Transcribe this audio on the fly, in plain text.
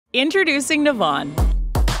Introducing Navan,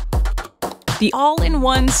 the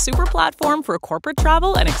all-in-one super platform for corporate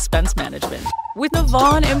travel and expense management. With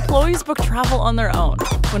Navan, employees book travel on their own.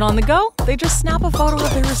 When on the go, they just snap a photo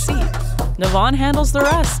of their receipt. Navan handles the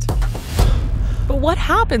rest. But what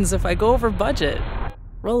happens if I go over budget?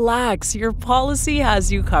 Relax, your policy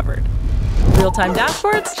has you covered. Real-time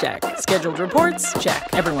dashboards? Check. Scheduled reports? Check.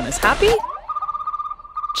 Everyone is happy?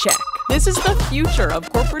 Check. This is the future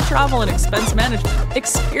of corporate travel and expense management.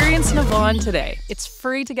 Experience Navan today. It's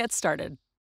free to get started.